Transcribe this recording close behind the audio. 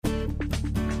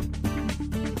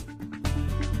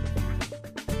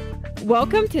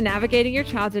Welcome to Navigating Your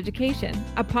Child's Education,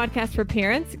 a podcast for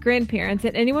parents, grandparents,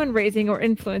 and anyone raising or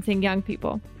influencing young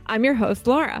people. I'm your host,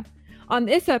 Laura. On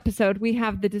this episode, we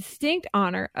have the distinct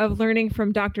honor of learning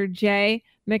from Dr. Jay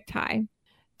McTighe.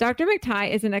 Dr.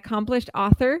 McTighe is an accomplished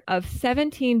author of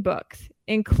 17 books,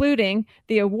 including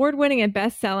the award-winning and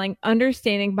best-selling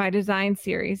Understanding by Design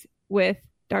series with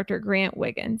Dr. Grant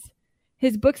Wiggins.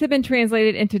 His books have been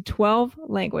translated into 12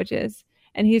 languages,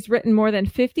 and he's written more than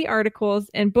 50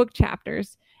 articles and book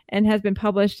chapters and has been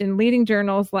published in leading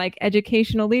journals like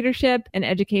Educational Leadership and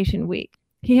Education Week.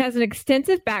 He has an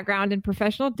extensive background in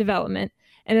professional development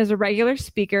and is a regular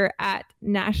speaker at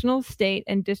national, state,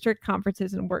 and district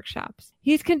conferences and workshops.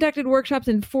 He's conducted workshops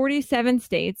in 47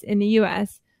 states in the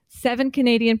U.S., 7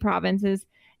 Canadian provinces,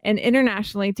 and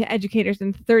internationally to educators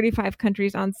in 35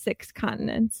 countries on 6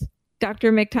 continents.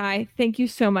 Dr. McTighe, thank you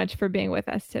so much for being with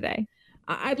us today.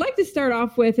 I'd like to start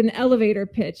off with an elevator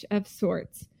pitch of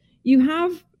sorts. You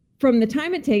have from the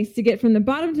time it takes to get from the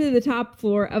bottom to the top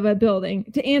floor of a building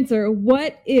to answer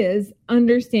what is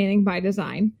understanding by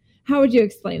design. How would you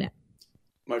explain it?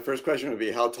 My first question would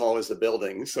be, how tall is the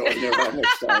building? So I never have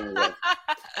much time with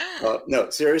that. No,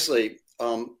 seriously,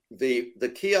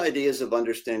 the key ideas of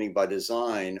understanding by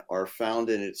design are found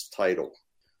in its title.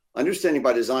 Understanding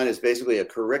by design is basically a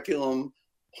curriculum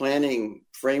planning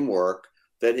framework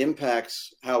that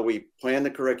impacts how we plan the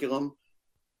curriculum,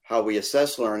 how we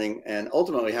assess learning, and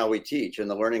ultimately how we teach and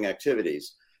the learning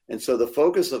activities. And so the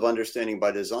focus of understanding by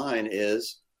design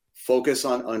is focus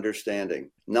on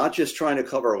understanding, not just trying to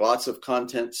cover lots of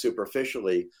content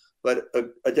superficially, but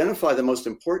identify the most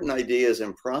important ideas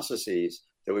and processes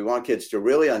that we want kids to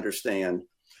really understand.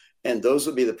 And those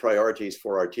would be the priorities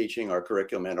for our teaching, our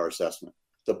curriculum, and our assessment.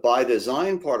 The by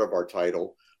design part of our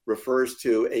title refers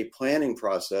to a planning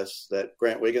process that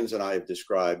Grant Wiggins and I have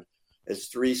described as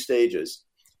 3 stages.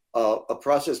 A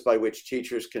process by which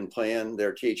teachers can plan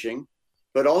their teaching,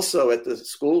 but also at the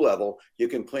school level, you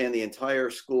can plan the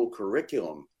entire school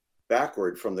curriculum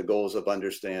backward from the goals of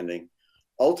understanding,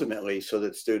 ultimately so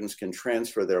that students can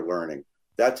transfer their learning.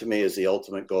 That to me is the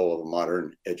ultimate goal of a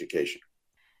modern education.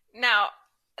 Now,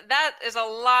 that is a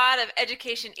lot of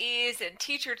education ease and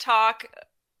teacher talk.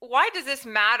 Why does this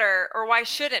matter, or why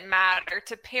should it matter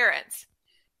to parents?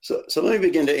 So let me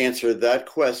begin to answer that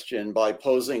question by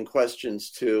posing questions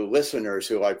to listeners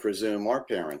who I presume are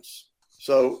parents.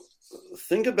 So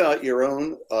think about your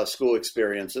own school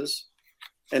experiences.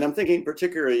 And I'm thinking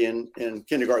particularly in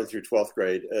kindergarten through 12th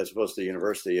grade, as opposed to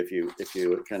university, if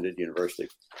you attended university.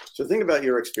 So think about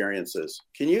your experiences.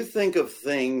 Can you think of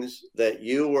things that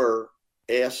you were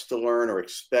asked to learn or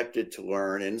expected to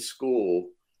learn in school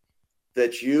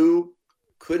that you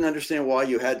couldn't understand why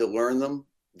you had to learn them,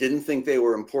 didn't think they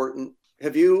were important?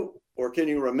 Have you, or can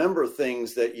you remember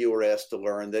things that you were asked to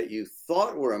learn that you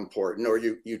thought were important, or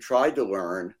you tried to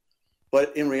learn,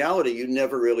 but in reality, you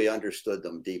never really understood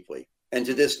them deeply? And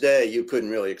to this day, you couldn't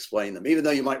really explain them, even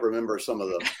though you might remember some of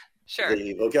them, Sure.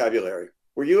 The vocabulary.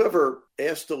 Were you ever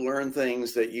asked to learn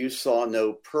things that you saw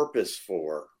no purpose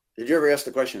for? Did you ever ask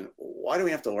the question, why do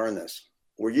we have to learn this?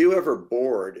 Were you ever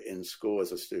bored in school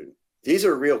as a student? These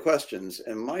are real questions.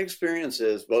 And my experience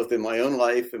is, both in my own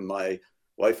life and my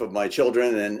life of my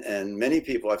children and many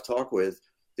people I've talked with,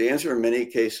 the answer in many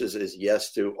cases is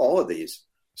yes to all of these.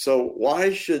 So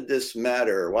why should this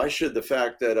matter? Why should the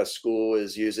fact that a school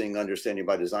is using understanding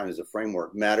by design as a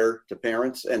framework matter to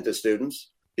parents and to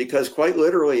students? Because quite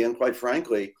literally and quite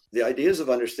frankly, the ideas of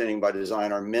understanding by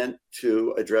design are meant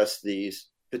to address these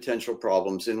potential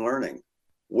problems in learning.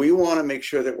 We want to make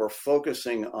sure that we're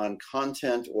focusing on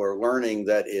content or learning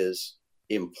that is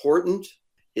important,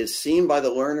 is seen by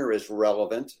the learner as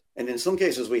relevant, and in some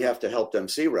cases we have to help them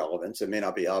see relevance. It may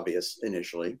not be obvious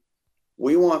initially.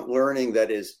 We want learning that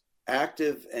is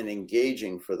active and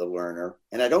engaging for the learner,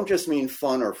 and I don't just mean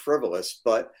fun or frivolous,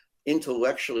 but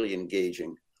intellectually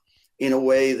engaging in a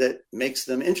way that makes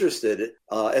them interested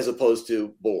as opposed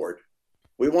to bored.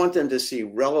 We want them to see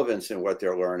relevance in what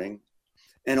they're learning.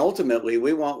 And ultimately,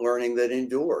 we want learning that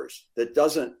endures, that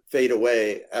doesn't fade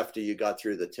away after you got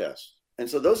through the test. And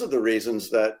so those are the reasons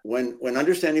that when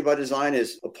understanding by design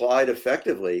is applied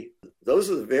effectively, those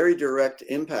are the very direct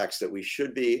impacts that we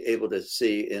should be able to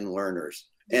see in learners.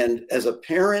 And as a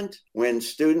parent, when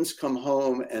students come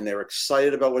home and they're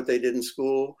excited about what they did in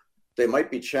school, they might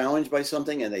be challenged by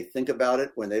something and they think about it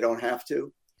when they don't have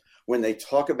to. When they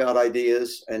talk about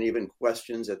ideas and even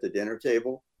questions at the dinner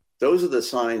table, those are the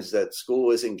signs that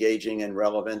school is engaging and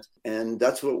relevant, and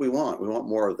that's what we want. We want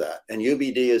more of that. And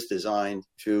UBD is designed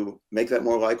to make that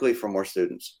more likely for more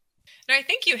students. Now, I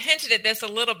think you hinted at this a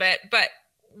little bit, but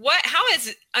how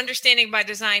is understanding by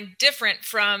design different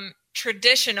from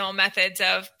traditional methods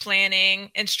of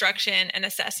planning, instruction, and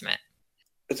assessment?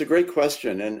 It's a great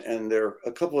question, and there are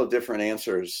a couple of different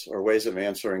answers or ways of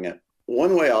answering it.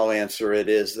 One way I'll answer it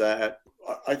is that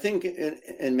I think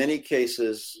in many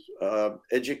cases,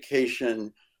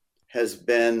 education has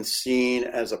been seen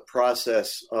as a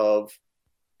process of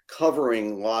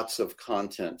covering lots of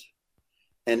content.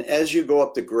 And as you go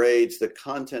up the grades, the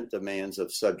content demands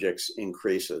of subjects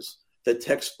increases. The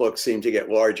textbooks seem to get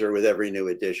larger with every new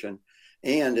edition.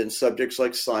 And in subjects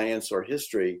like science or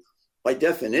history, by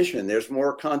definition, there's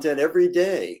more content every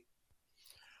day.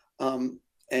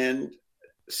 And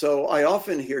so I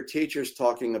often hear teachers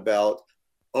talking about,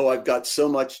 oh, I've got so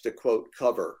much to, quote,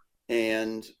 cover.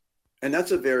 And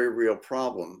that's a very real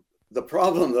problem. The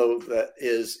problem, though, that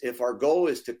is if our goal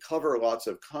is to cover lots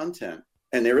of content,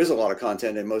 and there is a lot of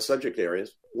content in most subject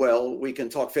areas, well, we can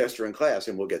talk faster in class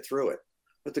and we'll get through it.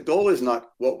 But the goal is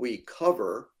not what we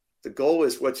cover. The goal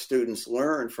is what students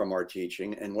learn from our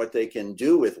teaching and what they can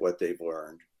do with what they've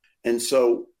learned. And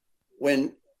so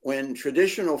when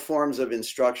traditional forms of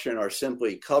instruction are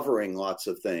simply covering lots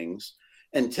of things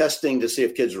and testing to see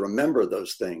if kids remember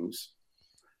those things,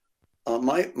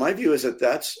 my view is that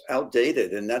that's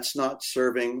outdated and that's not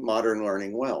serving modern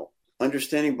learning well.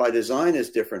 Understanding by design is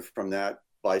different from that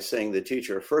by saying to the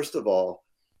teacher, first of all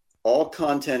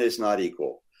content is not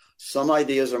equal. Some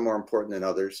ideas are more important than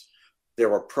others.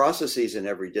 There are processes in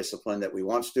every discipline that we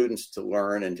want students to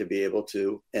learn and to be able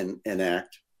to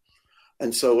enact.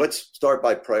 And so let's start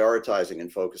by prioritizing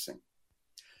and focusing.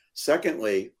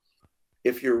 Secondly,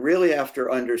 if you're really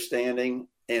after understanding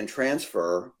and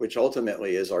transfer, which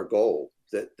ultimately is our goal,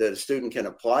 that a student can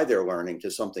apply their learning to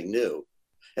something new,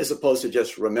 as opposed to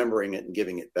just remembering it and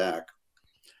giving it back,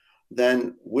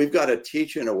 then we've got to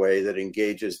teach in a way that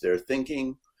engages their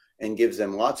thinking and gives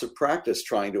them lots of practice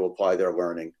trying to apply their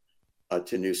learning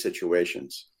to new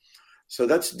situations. So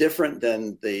that's different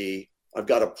than I've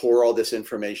got to pour all this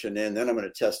information in, then I'm going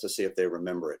to test to see if they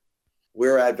remember it.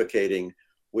 We're advocating,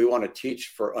 we want to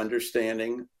teach for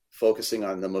understanding, focusing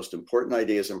on the most important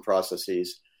ideas and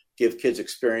processes, give kids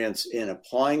experience in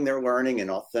applying their learning in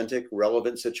authentic,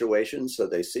 relevant situations so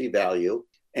they see value,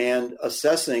 and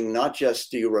assessing not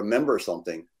just do you remember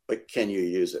something, but can you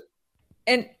use it?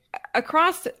 And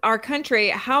across our country,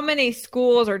 how many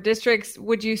schools or districts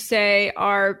would you say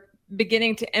are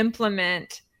beginning to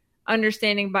implement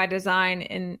understanding by design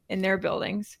in their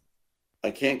buildings?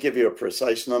 I can't give you a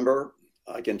precise number.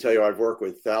 I can tell you I've worked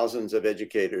with thousands of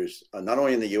educators, not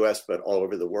only in the US, but all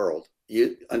over the world.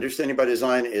 Understanding by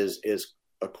design is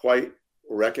a quite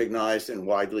recognized and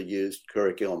widely used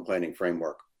curriculum planning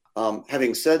framework.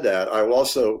 Having said that, I will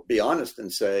also be honest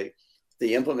and say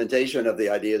the implementation of the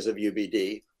ideas of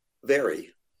UBD vary.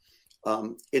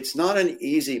 It's not an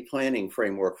easy planning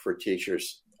framework for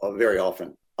teachers very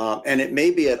often. And it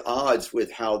may be at odds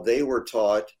with how they were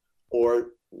taught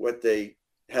or what they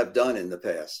have done in the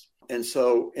past. And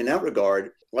so in that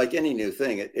regard, like any new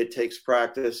thing, it takes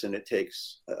practice and it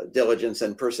takes diligence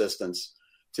and persistence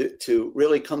to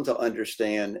really come to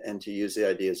understand and to use the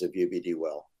ideas of UBD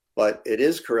well. But it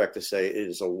is correct to say it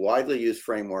is a widely used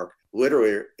framework,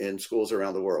 literally in schools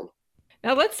around the world.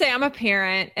 Now, let's say I'm a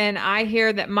parent and I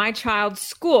hear that my child's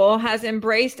school has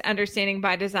embraced understanding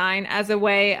by design as a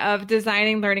way of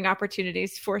designing learning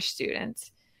opportunities for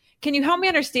students. Can you help me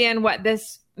understand what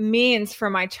this means for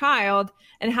my child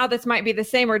and how this might be the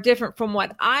same or different from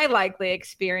what I likely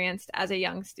experienced as a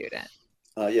young student?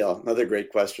 Yeah, another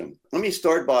great question. Let me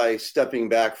start by stepping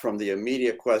back from the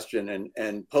immediate question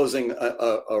and posing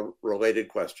a related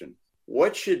question.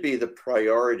 What should be the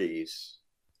priorities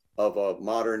of a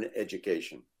modern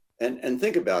education? And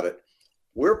think about it.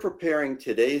 We're preparing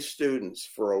today's students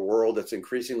for a world that's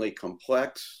increasingly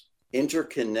complex,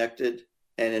 interconnected,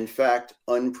 and in fact,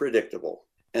 unpredictable.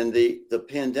 And the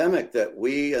pandemic that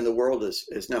we and the world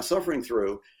is now suffering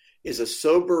through is a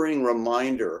sobering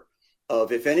reminder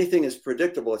of, if anything is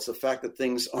predictable, it's the fact that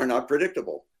things are not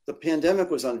predictable. The pandemic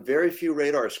was on very few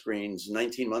radar screens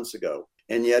 19 months ago,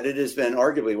 and yet it has been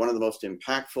arguably one of the most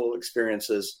impactful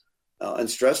experiences and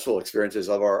stressful experiences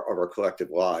of our collective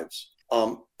lives.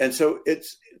 And so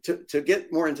it's to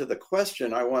get more into the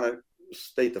question, I want to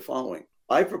state the following.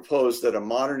 I propose that a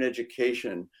modern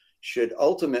education should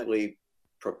ultimately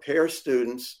prepare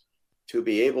students to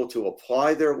be able to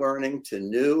apply their learning to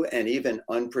new and even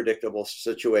unpredictable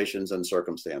situations and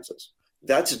circumstances.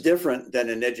 That's different than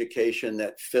an education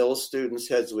that fills students'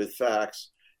 heads with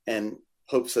facts and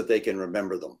hopes that they can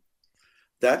remember them.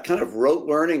 That kind of rote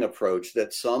learning approach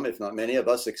that some, if not many of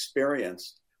us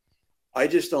experienced, I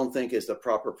just don't think is the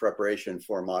proper preparation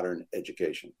for modern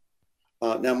education.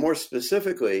 Now, more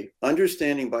specifically,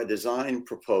 understanding by design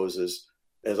proposes,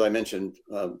 as I mentioned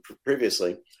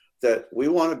previously, that we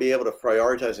want to be able to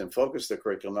prioritize and focus the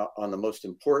curriculum on the most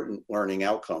important learning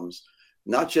outcomes,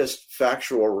 not just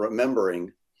factual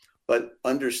remembering, but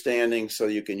understanding so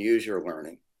you can use your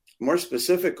learning. More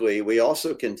specifically, we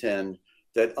also contend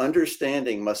that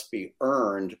understanding must be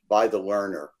earned by the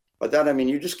learner. By that, I mean,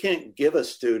 you just can't give a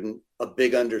student a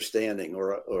big understanding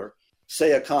or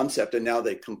say a concept and now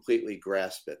they completely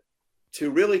grasp it.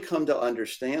 To really come to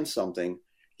understand something,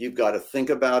 you've got to think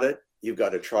about it. You've got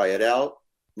to try it out.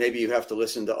 Maybe you have to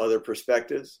listen to other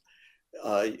perspectives.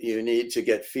 You need to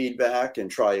get feedback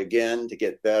and try again to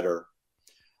get better.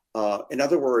 In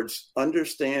other words,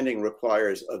 understanding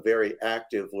requires a very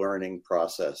active learning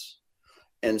process.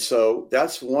 And so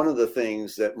that's one of the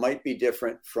things that might be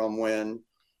different from when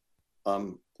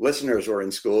listeners were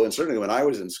in school. And certainly when I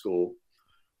was in school,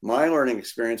 my learning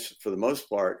experience for the most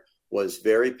part was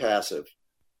very passive.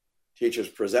 Teachers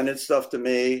presented stuff to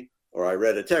me, or I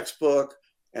read a textbook,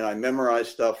 and I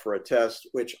memorized stuff for a test,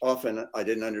 which often I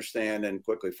didn't understand and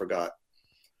quickly forgot.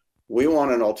 We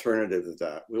want an alternative to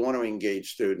that. We want to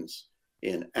engage students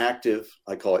in active,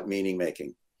 I call it meaning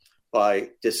making, by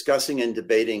discussing and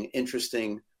debating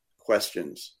interesting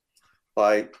questions,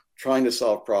 by trying to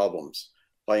solve problems,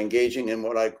 by engaging in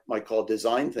what I might call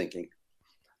design thinking,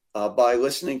 by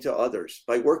listening to others,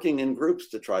 by working in groups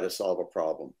to try to solve a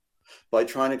problem, by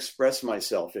trying to express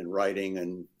myself in writing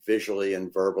and visually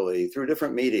and verbally through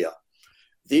different media.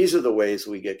 These are the ways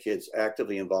we get kids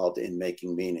actively involved in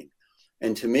making meaning.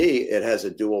 And to me, it has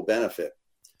a dual benefit,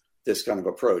 this kind of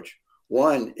approach.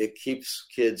 One, it keeps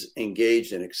kids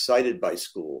engaged and excited by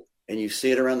school, and you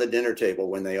see it around the dinner table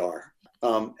when they are.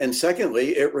 And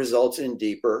secondly, it results in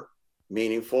deeper,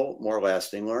 meaningful, more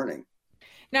lasting learning.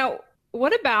 Now,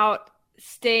 what about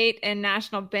state and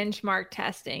national benchmark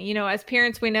testing? You know, as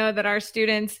parents, we know that our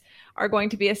students are going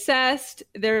to be assessed.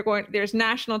 There's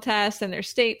national tests and there's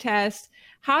state tests.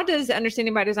 How does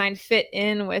Understanding by Design fit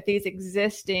in with these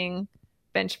existing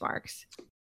benchmarks?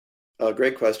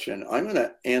 Great question. I'm going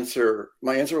to answer,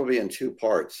 my answer will be in two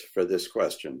parts for this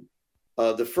question.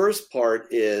 The first part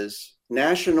is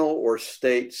national or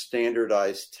state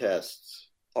standardized tests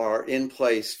are in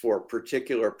place for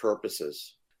particular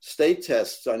purposes. State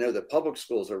tests, I know that public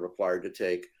schools are required to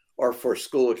take, are for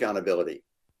school accountability,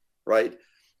 right?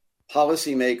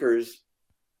 Policymakers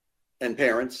and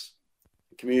parents,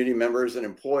 community members and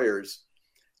employers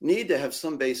need to have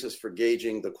some basis for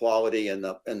gauging the quality and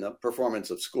the performance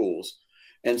of schools.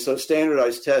 And so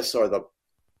standardized tests are the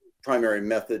primary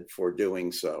method for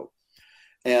doing so.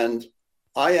 And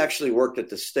I actually worked at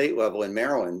the state level in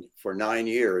Maryland for 9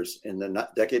 years in the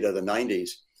decade of the 90s.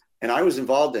 And I was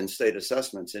involved in state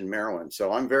assessments in Maryland.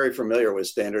 So I'm very familiar with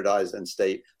standardized and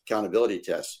state accountability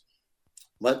tests.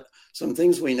 But some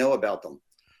things we know about them.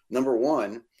 Number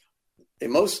one,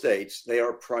 in most states, they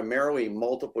are primarily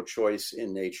multiple choice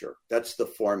in nature. That's the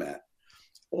format.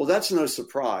 Well, that's no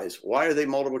surprise. Why are they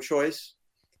multiple choice?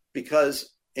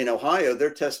 Because in Ohio, they're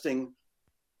testing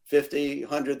 50,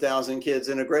 100,000 kids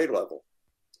in a grade level.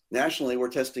 Nationally, we're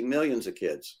testing millions of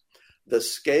kids. The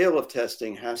scale of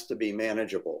testing has to be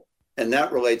manageable, and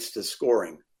that relates to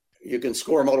scoring. You can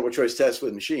score multiple choice tests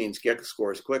with machines, get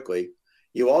scores quickly.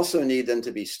 You also need them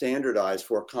to be standardized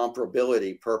for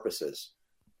comparability purposes.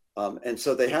 And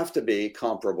so they have to be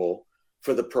comparable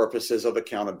for the purposes of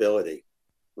accountability,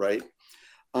 right?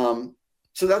 So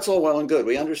that's all well and good.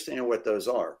 We understand what those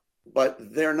are, but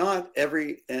they're not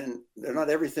everything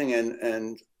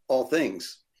and all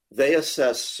things. They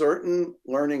assess certain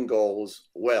learning goals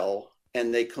well,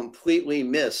 and they completely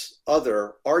miss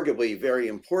other, arguably very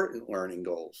important learning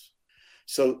goals.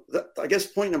 So I guess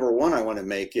point number one I want to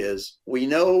make is we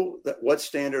know that what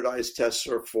standardized tests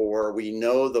are for, we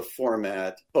know the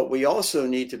format, but we also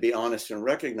need to be honest and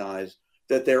recognize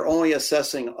that they're only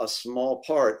assessing a small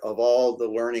part of all the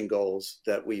learning goals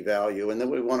that we value and that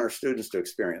we want our students to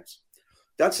experience.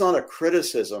 That's not a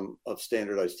criticism of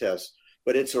standardized tests,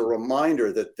 but it's a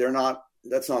reminder that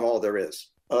that's not all there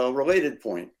is. A related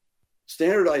point,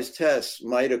 standardized tests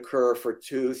might occur for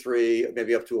 2, 3,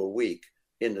 maybe up to a week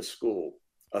in the school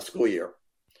year.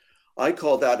 I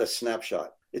call that a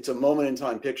snapshot. It's a moment in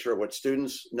time picture of what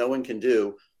students know and can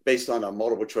do based on a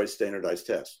multiple choice standardized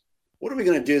test. What are we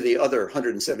going to do the other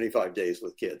 175 days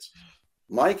with kids?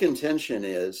 My contention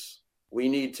is we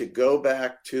need to go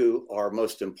back to our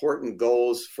most important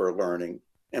goals for learning.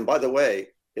 And by the way,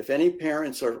 if any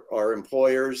parents are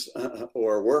employers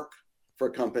or work for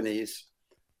companies,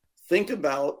 think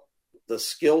about the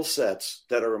skill sets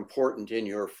that are important in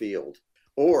your field.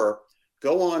 Or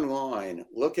go online,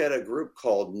 look at a group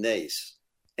called NACE,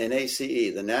 NACE,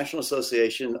 the National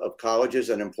Association of Colleges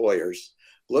and Employers.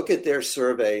 Look at their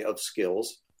survey of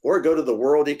skills, or go to the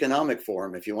World Economic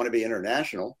Forum if you want to be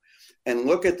international, and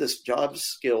look at the job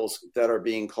skills that are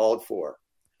being called for.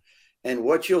 And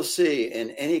what you'll see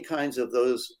in any kinds of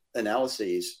those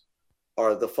analyses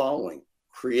are the following: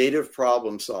 creative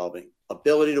problem solving,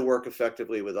 ability to work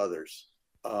effectively with others,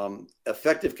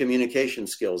 effective communication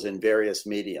skills in various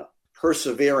media,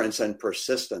 perseverance and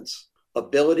persistence,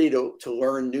 ability to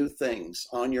learn new things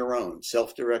on your own,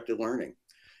 self-directed learning.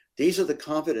 These are the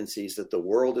competencies that the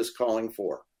world is calling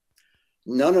for.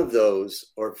 None of those,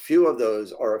 or few of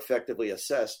those, are effectively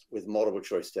assessed with multiple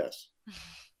choice tests.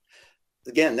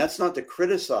 Again, that's not to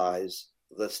criticize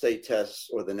the state tests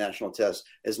or the national tests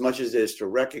as much as it is to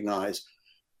recognize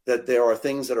that there are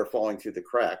things that are falling through the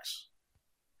cracks.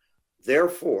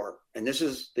 Therefore, and this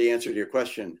is the answer to your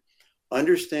question,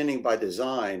 understanding by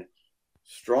design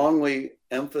strongly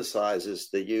emphasizes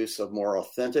the use of more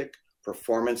authentic,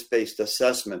 performance-based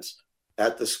assessments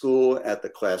at the school, at the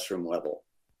classroom level.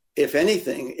 If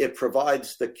anything, it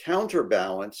provides the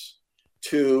counterbalance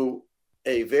to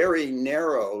a very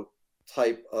narrow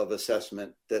type of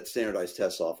assessment that standardized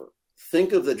tests offer.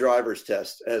 Think of the driver's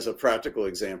test as a practical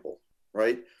example,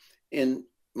 right? In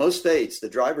most states, the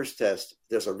driver's test,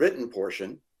 there's a written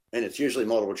portion, and it's usually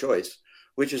multiple choice,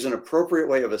 which is an appropriate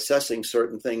way of assessing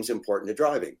certain things important to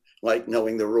driving, like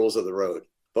knowing the rules of the road.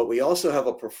 But we also have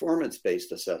a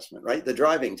performance-based assessment, right? The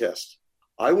driving test.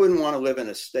 I wouldn't want to live in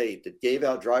a state that gave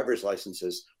out driver's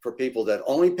licenses for people that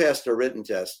only passed a written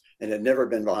test and had never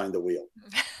been behind the wheel.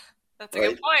 That's a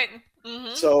good point.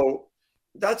 Mm-hmm. So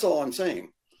that's all I'm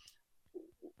saying.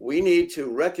 We need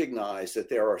to recognize that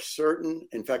there are certain,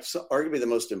 in fact, arguably the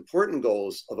most important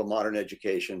goals of a modern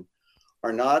education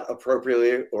are not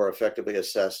appropriately or effectively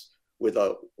assessed with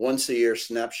a once-a-year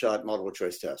snapshot multiple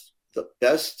choice test. The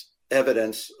best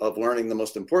evidence of learning the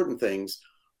most important things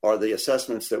are the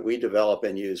assessments that we develop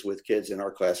and use with kids in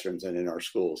our classrooms and in our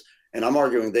schools. And I'm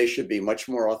arguing they should be much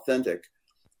more authentic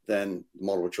than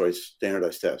multiple choice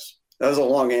standardized tests. That was a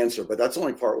long answer, but that's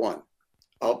only part one.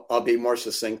 I'll be more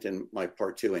succinct in my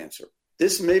part two answer.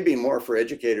 This may be more for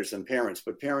educators than parents,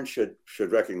 but parents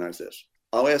should recognize this.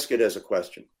 I'll ask it as a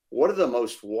question. What are the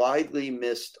most widely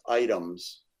missed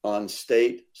items on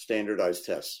state standardized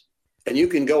tests? And you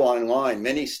can go online.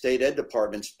 Many state ed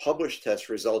departments publish test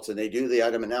results and they do the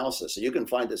item analysis. So you can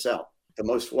find this out. The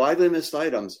most widely missed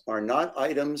items are not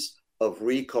items of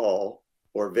recall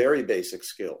or very basic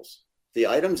skills. The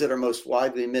items that are most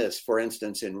widely missed, for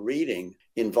instance, in reading,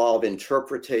 involve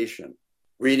interpretation,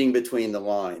 reading between the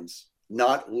lines,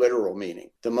 not literal meaning.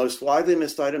 The most widely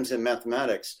missed items in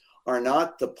mathematics are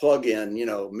not the plug-in,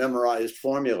 memorized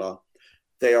formula.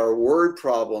 They are word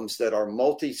problems that are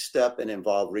multi-step and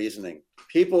involve reasoning.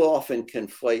 People often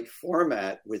conflate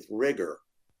format with rigor.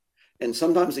 And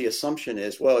sometimes the assumption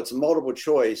is, well, it's multiple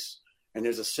choice and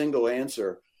there's a single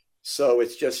answer, so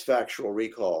it's just factual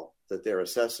recall that they're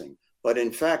assessing. But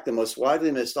in fact, the most widely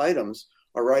missed items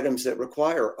are items that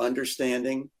require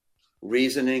understanding,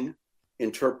 reasoning,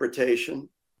 interpretation.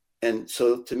 And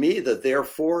so to me, the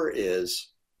therefore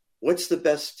is, what's the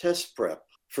best test prep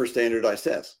for standardized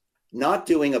tests? Not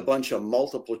doing a bunch of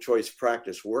multiple choice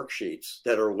practice worksheets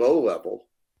that are low level,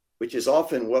 which is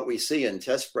often what we see in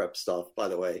test prep stuff, by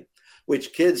the way,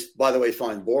 which kids, by the way,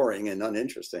 find boring and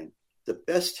uninteresting. The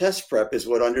best test prep is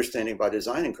what understanding by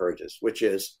design encourages, which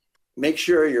is make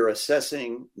sure you're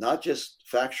assessing not just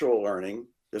factual learning,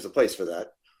 there's a place for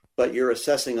that, but you're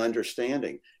assessing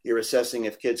understanding. You're assessing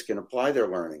if kids can apply their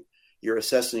learning. You're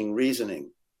assessing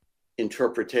reasoning,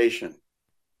 interpretation,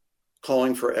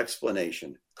 calling for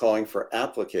explanation, calling for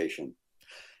application.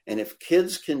 And if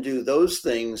kids can do those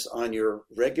things on your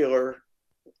regular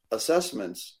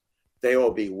assessments, they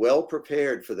will be well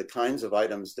prepared for the kinds of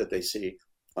items that they see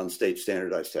on state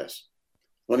standardized tests.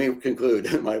 Let me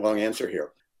conclude my long answer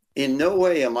here. In no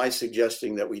way am I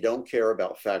suggesting that we don't care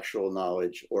about factual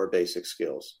knowledge or basic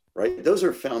skills, right? Those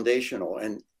are foundational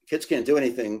and kids can't do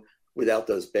anything without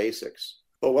those basics.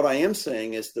 But what I am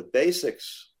saying is the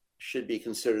basics should be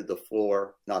considered the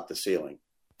floor, not the ceiling.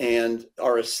 And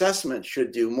our assessment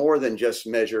should do more than just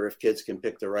measure if kids can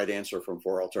pick the right answer from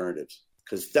 4 alternatives,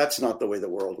 because that's not the way the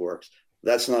world works.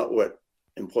 That's not what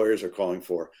employers are calling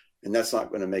for. And that's not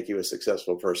going to make you a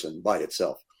successful person by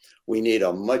itself. We need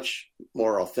a much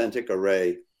more authentic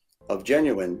array of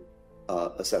genuine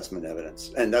assessment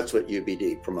evidence. And that's what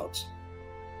UBD promotes.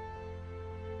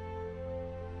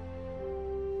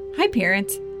 Hi,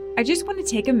 parents. I just want to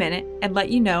take a minute and let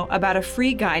you know about a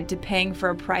free guide to paying for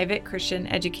a private Christian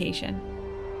education.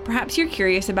 Perhaps you're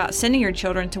curious about sending your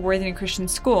children to Worthington Christian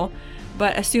School,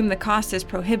 but assume the cost is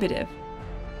prohibitive.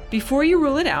 Before you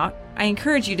rule it out, I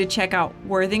encourage you to check out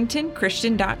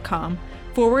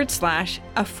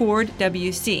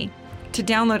worthingtonchristian.com/affordwc to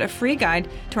download a free guide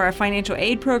to our financial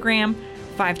aid program,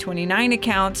 529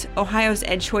 accounts, Ohio's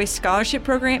EdChoice Scholarship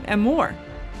Program, and more.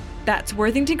 That's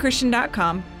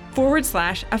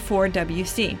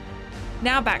worthingtonchristian.com/affordwc.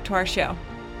 Now back to our show.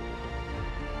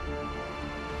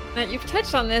 Now, you've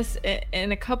touched on this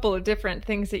in a couple of different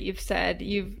things that you've said.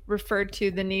 You've referred to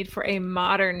the need for a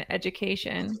modern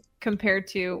education compared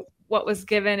to what was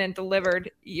given and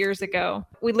delivered years ago.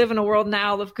 We live in a world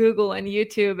now of Google and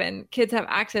YouTube, and kids have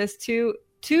access to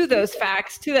those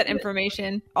facts, to that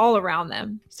information all around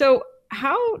them. So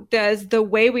how does the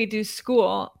way we do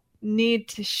school need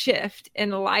to shift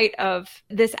in light of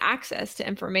this access to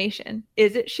information?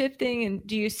 Is it shifting? And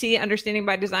do you see Understanding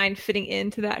by Design fitting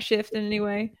into that shift in any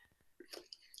way?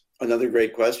 Another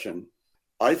great question.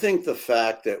 I think the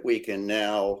fact that we can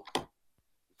now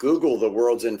Google the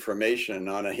world's information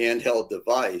on a handheld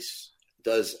device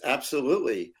does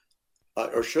absolutely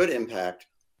or should impact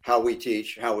how we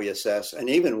teach, how we assess, and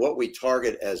even what we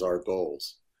target as our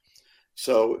goals.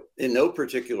 So in no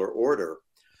particular order,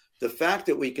 the fact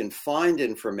that we can find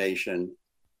information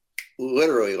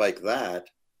literally like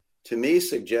that, to me,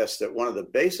 suggests that one of the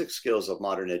basic skills of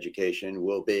modern education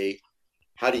will be,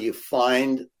 how do you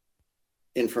find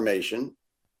information?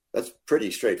 That's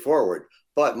pretty straightforward.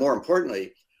 But more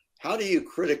importantly, how do you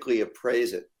critically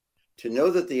appraise it to know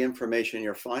that the information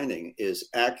you're finding is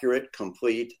accurate,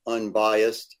 complete,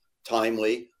 unbiased,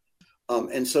 timely?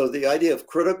 And so the idea of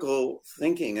critical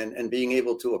thinking and being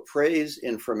able to appraise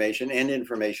information and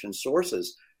information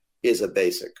sources is a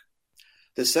basic.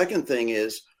 The second thing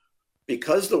is,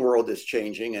 because the world is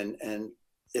changing, and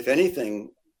if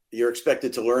anything, you're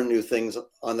expected to learn new things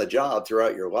on the job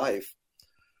throughout your life,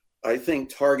 I think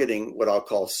targeting what I'll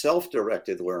call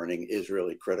self-directed learning is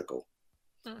really critical.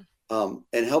 And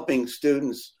helping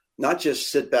students not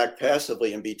just sit back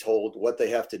passively and be told what they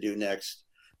have to do next,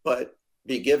 but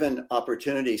be given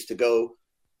opportunities to go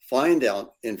find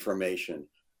out information,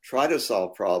 try to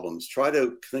solve problems, try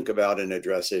to think about and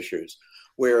address issues,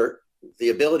 where the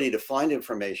ability to find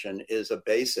information is a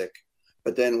basic,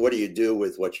 but then what do you do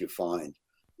with what you find?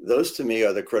 Those to me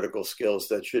are the critical skills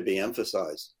that should be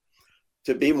emphasized.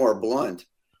 To be more blunt,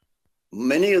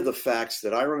 many of the facts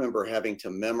that I remember having to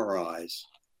memorize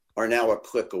are now a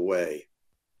click away.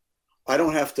 I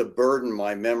don't have to burden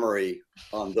my memory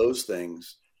on those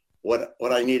things. What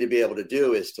I need to be able to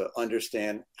do is to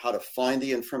understand how to find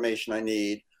the information I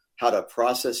need, how to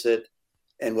process it,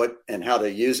 and how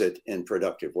to use it in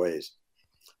productive ways.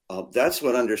 That's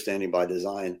what Understanding by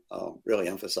Design really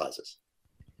emphasizes.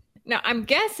 Now, I'm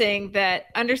guessing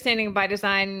that Understanding by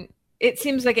Design, it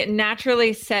seems like it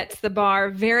naturally sets the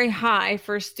bar very high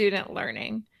for student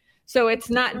learning. So it's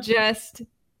not just,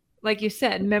 like you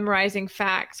said, memorizing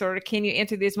facts or can you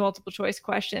answer these multiple choice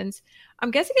questions. I'm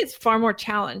guessing it's far more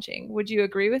challenging. Would you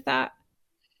agree with that?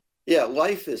 Yeah,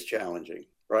 life is challenging,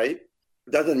 right?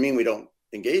 That doesn't mean we don't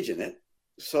engage in it.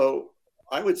 So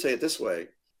I would say it this way.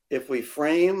 If we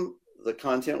frame the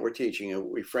content we're teaching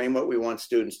and we frame what we want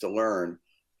students to learn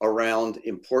around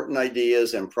important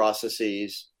ideas and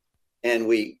processes, and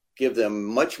we give them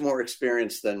much more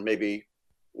experience than maybe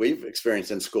we've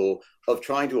experienced in school of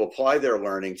trying to apply their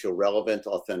learning to relevant,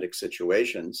 authentic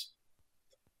situations.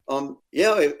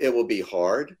 It will be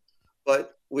hard,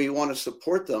 but we want to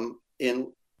support them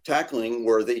in tackling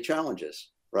worthy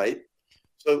challenges, right?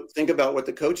 So think about what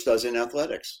the coach does in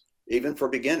athletics, even for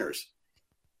beginners.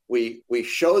 We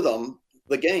show them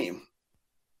the game.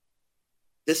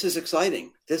 This is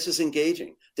exciting. This is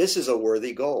engaging. This is a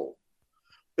worthy goal.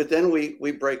 But then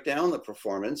we break down the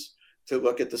performance to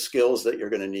look at the skills that you're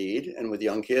going to need. And with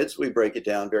young kids, we break it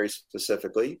down very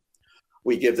specifically.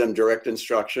 We give them direct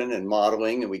instruction and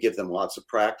modeling, and we give them lots of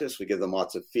practice. We give them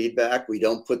lots of feedback. We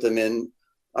don't put them in,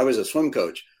 I was a swim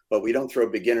coach, but we don't throw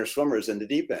beginner swimmers in the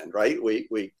deep end, right?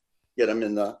 We get them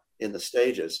in the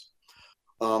stages.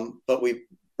 But we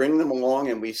bring them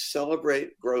along and we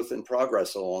celebrate growth and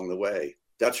progress along the way.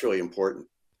 That's really important.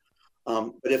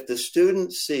 But if the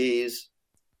student sees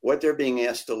what they're being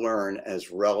asked to learn as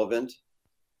relevant,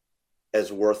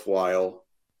 as worthwhile,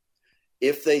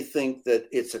 if they think that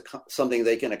it's something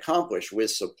they can accomplish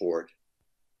with support,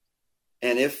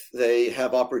 and if they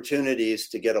have opportunities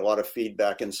to get a lot of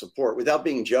feedback and support without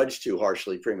being judged too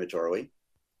harshly prematurely,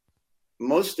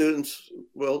 most students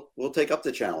will take up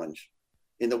the challenge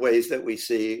in the ways that we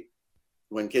see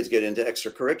when kids get into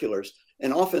extracurriculars.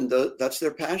 And often that's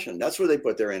their passion. That's where they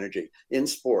put their energy, in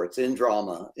sports, in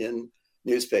drama, in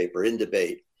newspaper, in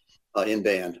debate, in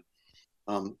band.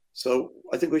 So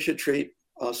I think we should treat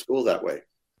school that way.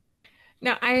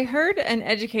 Now, I heard an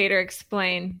educator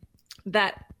explain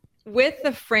that with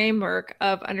the framework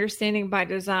of understanding by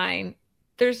design,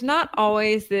 there's not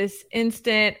always this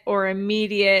instant or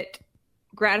immediate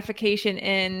gratification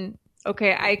in,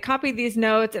 okay, I copied these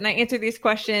notes and I answered these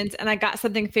questions and I got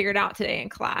something figured out today in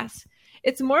class.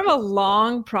 It's more of a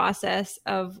long process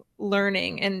of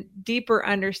learning and deeper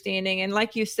understanding. And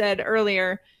like you said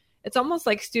earlier, it's almost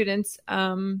like students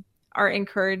are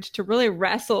encouraged to really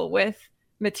wrestle with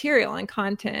material and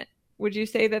content. Would you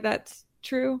say that that's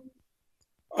true?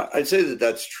 I'd say that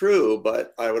that's true,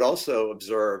 but I would also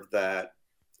observe that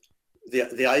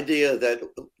the idea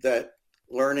that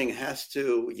learning has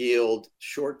to yield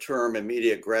short-term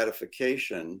immediate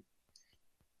gratification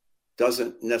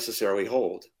doesn't necessarily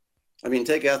hold. I mean,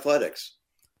 take athletics.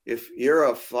 If you're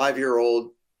a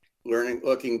 5-year-old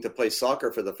looking to play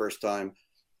soccer for the first time,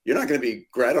 you're not going to be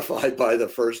gratified by the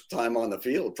first time on the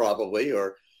field, probably,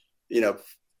 or,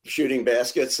 shooting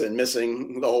baskets and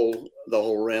missing the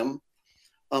whole rim.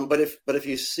 But if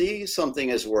you see something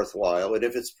as worthwhile, and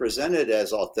if it's presented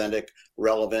as authentic,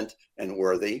 relevant, and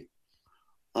worthy,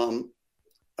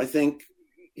 I think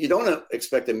you don't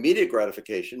expect immediate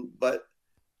gratification. But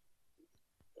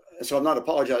so I'm not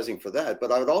apologizing for that.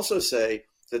 But I would also say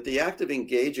that the act of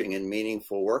engaging in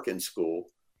meaningful work in school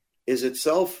is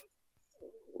itself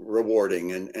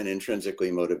rewarding and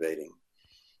intrinsically motivating.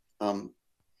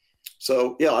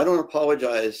 So yeah, I don't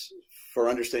apologize for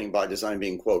understanding by design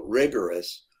being, quote,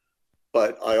 rigorous,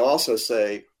 but I also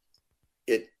say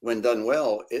it, when done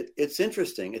well, it's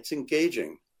interesting, it's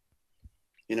engaging.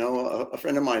 A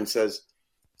friend of mine says,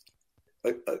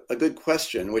 a good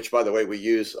question, which by the way, we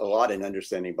use a lot in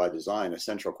understanding by design,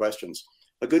 essential questions.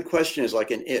 A good question is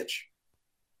like an itch.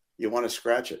 You want to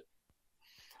scratch it.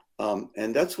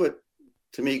 And that's what,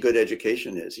 to me, good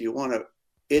education is. You want to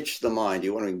itch the mind.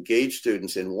 You want to engage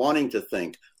students in wanting to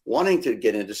think, wanting to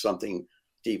get into something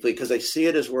deeply because they see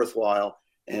it as worthwhile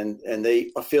and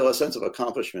they feel a sense of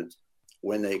accomplishment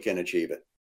when they can achieve it.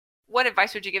 What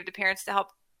advice would you give to parents to help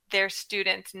their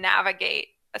students navigate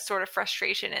a sort of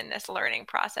frustration in this learning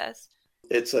process?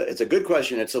 It's a good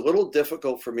question. It's a little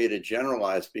difficult for me to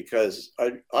generalize because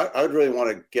I'd really want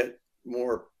to get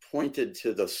more pointed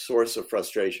to the source of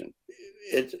frustration.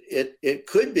 It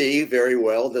could be very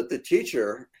well that the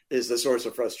teacher is the source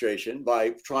of frustration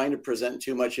by trying to present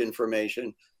too much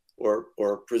information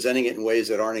or presenting it in ways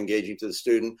that aren't engaging to the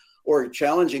student or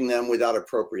challenging them without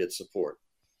appropriate support.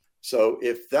 So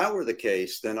if that were the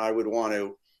case, then I would want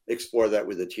to explore that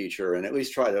with the teacher and at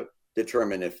least try to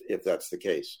determine if that's the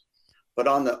case. But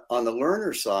on the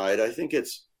learner side, I think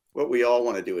it's what we all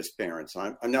want to do as parents.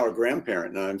 I'm now a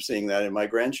grandparent and I'm seeing that in my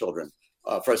grandchildren,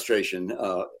 frustration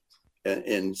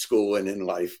in school and in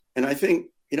life. And I think,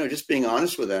 just being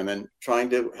honest with them and trying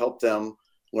to help them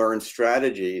learn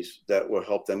strategies that will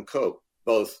help them cope,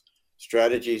 both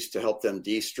strategies to help them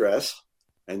de-stress,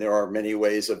 and there are many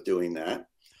ways of doing that,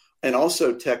 and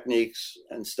also techniques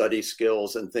and study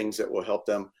skills and things that will help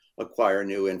them acquire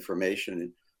new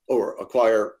information or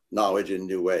acquire knowledge in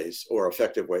new ways or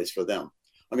effective ways for them.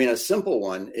 I mean, a simple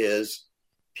one is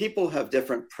people have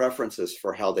different preferences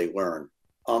for how they learn.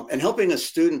 And helping a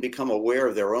student become aware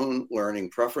of their own learning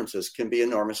preferences can be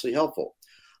enormously helpful.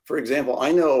 For example,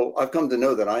 I've come to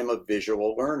know that I'm a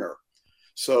visual learner.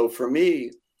 So for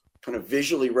me, kind of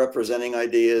visually representing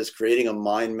ideas, creating a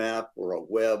mind map or a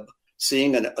web,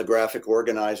 seeing a graphic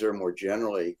organizer more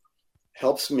generally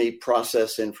helps me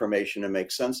process information and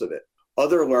make sense of it.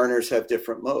 Other learners have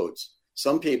different modes.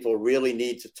 Some people really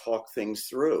need to talk things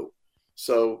through.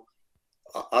 So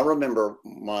I remember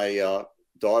my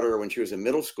daughter, when she was in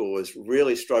middle school, was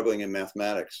really struggling in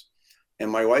mathematics.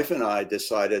 And my wife and I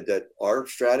decided that our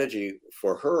strategy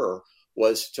for her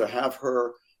was to have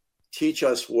her teach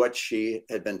us what she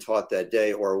had been taught that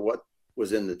day or what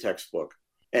was in the textbook.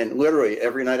 And literally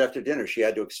every night after dinner, she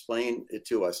had to explain it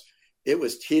to us. It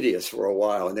was tedious for a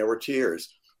while and there were tears,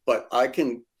 but I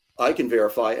can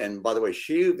verify, and by the way,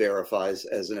 she verifies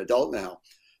as an adult now,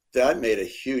 that made a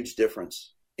huge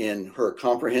difference in her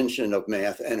comprehension of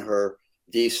math and her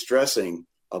de-stressing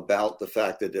about the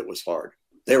fact that it was hard.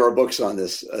 There are books on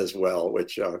this as well,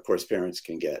 which of course parents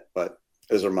can get, but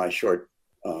those are my short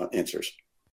answers.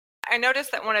 I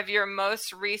noticed that one of your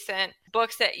most recent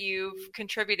books that you've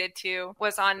contributed to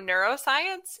was on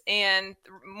neuroscience and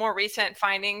more recent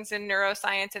findings in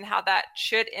neuroscience and how that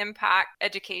should impact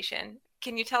education.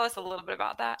 Can you tell us a little bit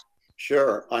about that?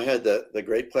 Sure. I had the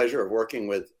great pleasure of working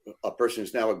with a person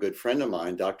who's now a good friend of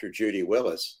mine, Dr. Judy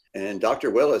Willis. And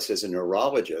Dr. Willis is a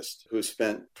neurologist who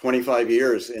spent 25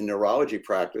 years in neurology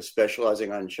practice,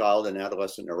 specializing on child and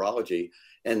adolescent neurology.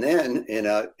 And then in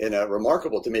a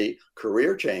remarkable to me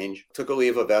career change, took a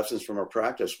leave of absence from her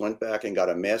practice, went back and got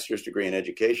a master's degree in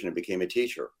education and became a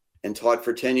teacher and taught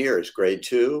for 10 years, grade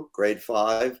 2, grade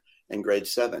 5, and grade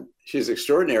 7. She's an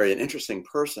extraordinary and interesting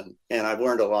person, and I've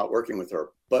learned a lot working with her.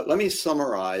 But let me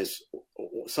summarize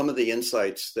some of the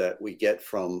insights that we get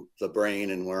from the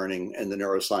brain and learning and the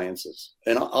neurosciences.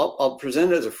 And I'll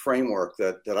present it as a framework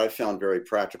that I found very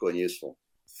practical and useful.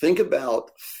 Think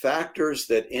about factors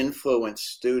that influence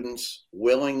students'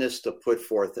 willingness to put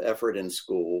forth effort in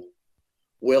school,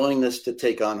 willingness to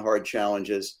take on hard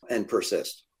challenges, and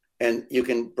persist. And you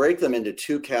can break them into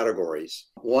two categories.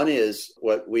 One is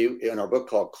what we in our book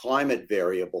call climate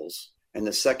variables, and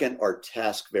the second are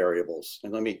task variables.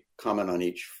 And let me comment on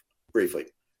each briefly.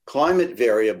 Climate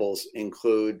variables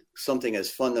include something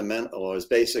as fundamental or as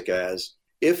basic as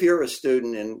if you're a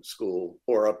student in school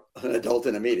or an adult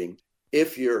in a meeting,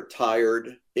 if you're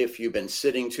tired, if you've been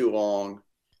sitting too long,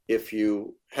 if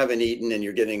you haven't eaten and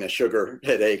you're getting a sugar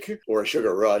headache or a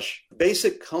sugar rush,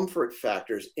 basic comfort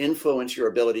factors influence your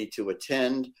ability to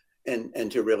attend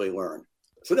and to really learn.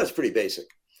 So that's pretty basic.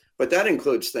 But that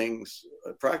includes things,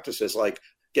 practices like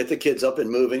get the kids up and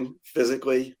moving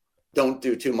physically, don't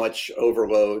do too much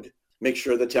overload, make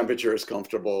sure the temperature is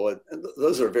comfortable. And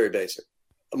those are very basic.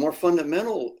 A more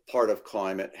fundamental part of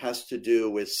climate has to do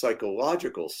with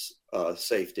psychological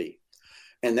safety.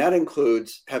 And that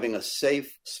includes having a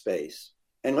safe space.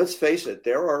 And let's face it,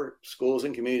 there are schools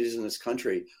and communities in this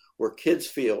country where kids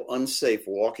feel unsafe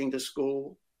walking to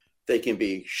school. They can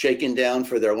be shaken down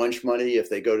for their lunch money if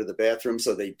they go to the bathroom,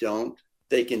 so they don't.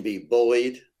 They can be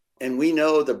bullied. And we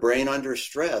know the brain under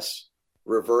stress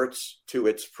reverts to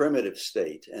its primitive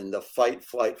state and the fight,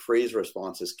 flight, freeze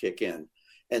responses kick in.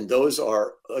 And those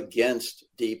are against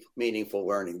deep, meaningful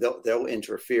learning. They'll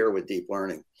interfere with deep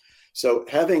learning. So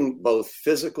having both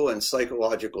physical and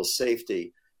psychological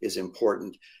safety is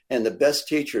important. And the best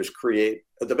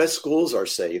the best schools are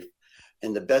safe,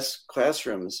 and the best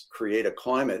classrooms create a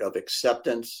climate of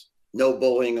acceptance, no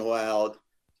bullying allowed,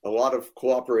 a lot of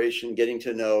cooperation, getting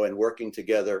to know and working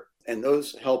together. And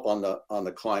those help on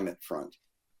the climate front.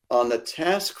 On the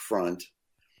task front,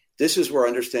 this is where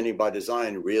understanding by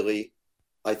design really,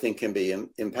 I think, can be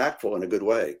impactful in a good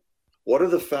way. What are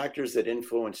the factors that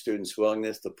influence students'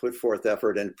 willingness to put forth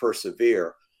effort and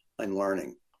persevere in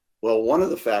learning? Well, one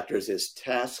of the factors is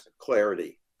task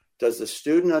clarity. Does the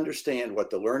student understand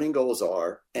what the learning goals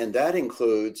are? And that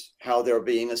includes how they're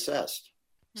being assessed.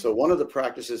 So one of the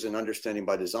practices in understanding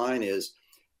by design is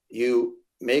you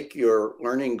make your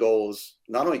learning goals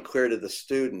not only clear to the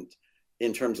student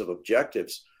in terms of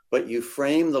objectives, but you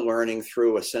frame the learning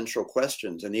through essential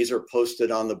questions. And these are posted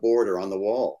on the board or on the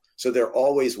wall. So they're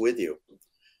always with you.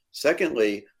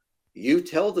 Secondly, you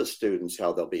tell the students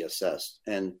how they'll be assessed.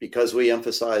 And because we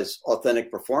emphasize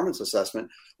authentic performance assessment,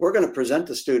 we're going to present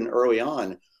the student early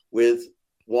on with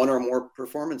one or more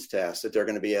performance tasks that they're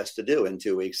going to be asked to do in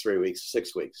 2 weeks, 3 weeks,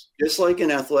 6 weeks. Just like in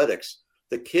athletics,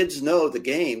 the kids know the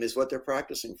game is what they're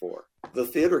practicing for. The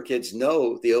theater kids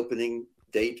know the opening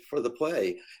date for the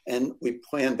play, and we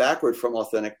plan backward from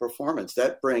authentic performance.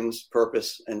 That brings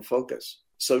purpose and focus.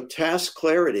 So task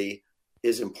clarity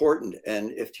is important.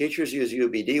 And if teachers use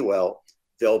UBD well,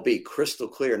 they'll be crystal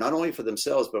clear, not only for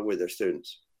themselves, but with their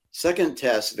students. Second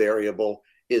task variable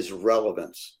is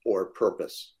relevance or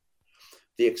purpose.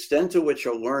 The extent to which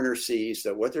a learner sees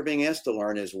that what they're being asked to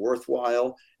learn is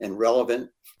worthwhile and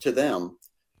relevant to them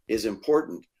is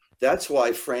important. That's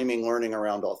why framing learning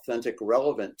around authentic,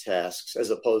 relevant tasks,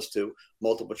 as opposed to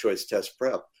multiple choice test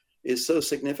prep, is so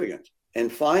significant. And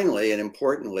finally, and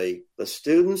importantly, the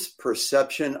student's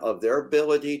perception of their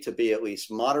ability to be at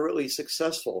least moderately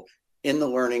successful in the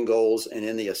learning goals and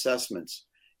in the assessments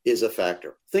is a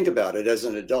factor. Think about it as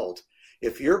an adult.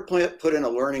 If you're put in a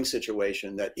learning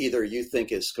situation that either you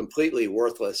think is completely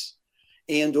worthless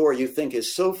and or you think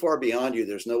is so far beyond you,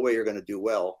 there's no way you're going to do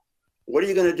well, what are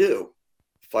you going to do?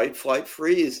 Fight, flight,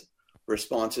 freeze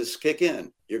responses kick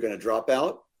in. You're going to drop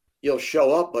out. You'll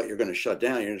show up, but you're going to shut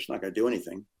down. You're just not going to do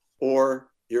anything. Or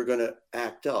you're going to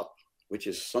act up, which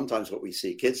is sometimes what we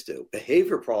see kids do.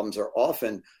 Behavior problems are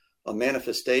often a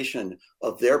manifestation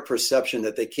of their perception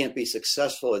that they can't be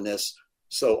successful in this.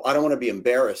 So I don't want to be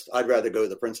embarrassed. I'd rather go to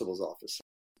the principal's office.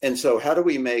 And so how do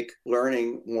we make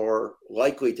learning more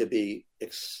likely to be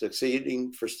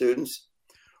succeeding for students?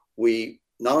 We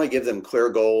not only give them clear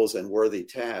goals and worthy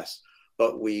tasks,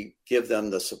 but we give them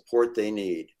the support they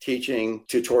need. Teaching,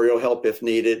 tutorial help if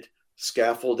needed,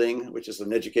 scaffolding, which is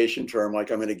an education term,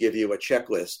 like I'm going to give you a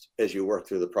checklist as you work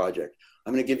through the project.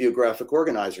 I'm going to give you a graphic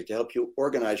organizer to help you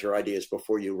organize your ideas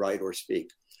before you write or speak.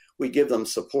 We give them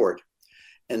support.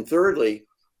 And thirdly,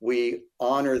 we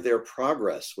honor their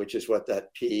progress, which is what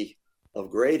that P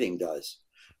of grading does.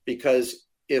 Because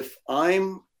if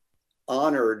I'm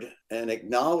honored and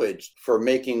acknowledged for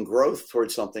making growth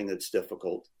towards something that's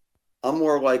difficult, I'm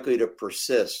more likely to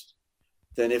persist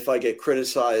than if I get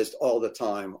criticized all the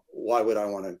time. Why would I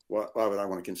want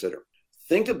to consider?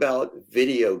 Think about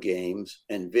video games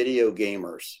and video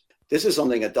gamers. This is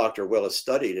something that Dr. Willis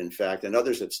studied, in fact, and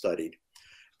others have studied.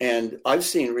 And I've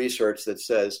seen research that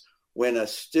says when a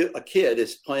kid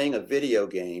is playing a video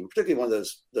game, particularly one of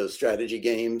those strategy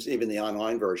games, even the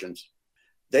online versions,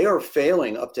 they are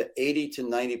failing up to 80 to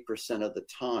 90% of the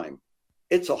time.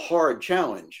 It's a hard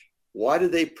challenge. Why do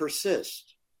they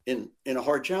persist in a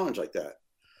hard challenge like that?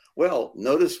 Well,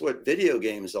 notice what video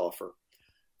games offer.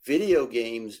 Video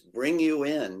games bring you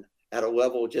in at a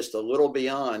level just a little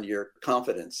beyond your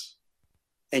confidence,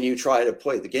 and you try to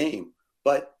play the game,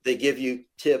 but they give you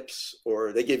tips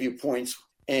or they give you points,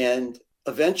 and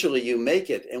eventually you make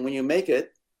it. And when you make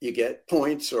it, you get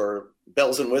points or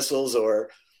bells and whistles, or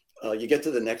you get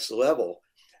to the next level.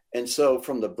 And so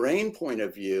from the brain point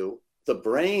of view, the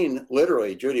brain,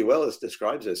 literally, Judy Willis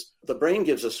describes this, the brain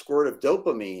gives a squirt of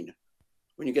dopamine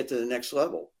when you get to the next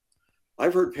level.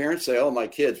 I've heard parents say, oh, my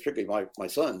kids, particularly my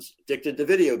sons, addicted to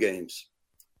video games.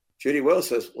 Judy Willis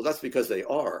says, well, that's because they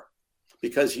are.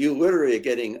 Because you literally are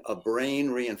getting a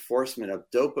brain reinforcement of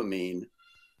dopamine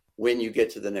when you get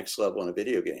to the next level in a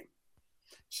video game.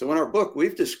 So in our book,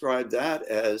 we've described that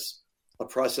as a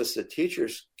process that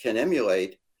teachers can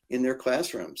emulate in their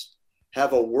classrooms.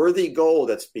 Have a worthy goal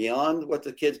that's beyond what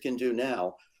the kids can do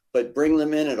now, but bring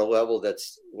them in at a level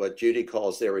that's what Judy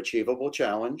calls their achievable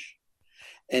challenge,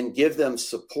 and give them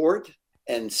support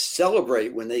and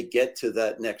celebrate when they get to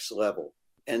that next level.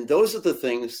 And those are the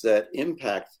things that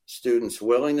impact students'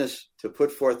 willingness to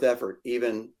put forth effort,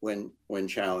 even when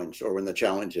challenged or when the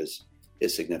challenge is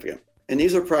significant. And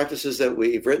these are practices that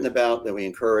we've written about, that we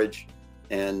encourage,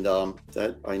 and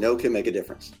that I know can make a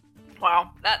difference.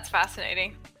 Wow, that's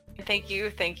fascinating. Thank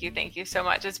you so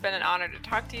much. It's been an honor to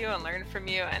talk to you and learn from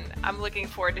you, and I'm looking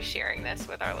forward to sharing this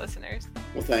with our listeners.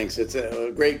 Well, thanks. It's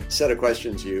a great set of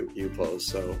questions you posed,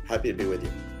 so happy to be with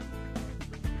you.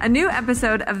 A new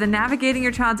episode of the Navigating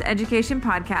Your Child's Education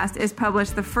podcast is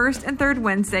published the first and third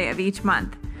Wednesday of each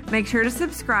month. Make sure to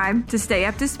subscribe to stay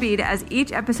up to speed as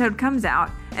each episode comes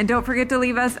out, and don't forget to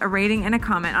leave us a rating and a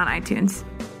comment on iTunes.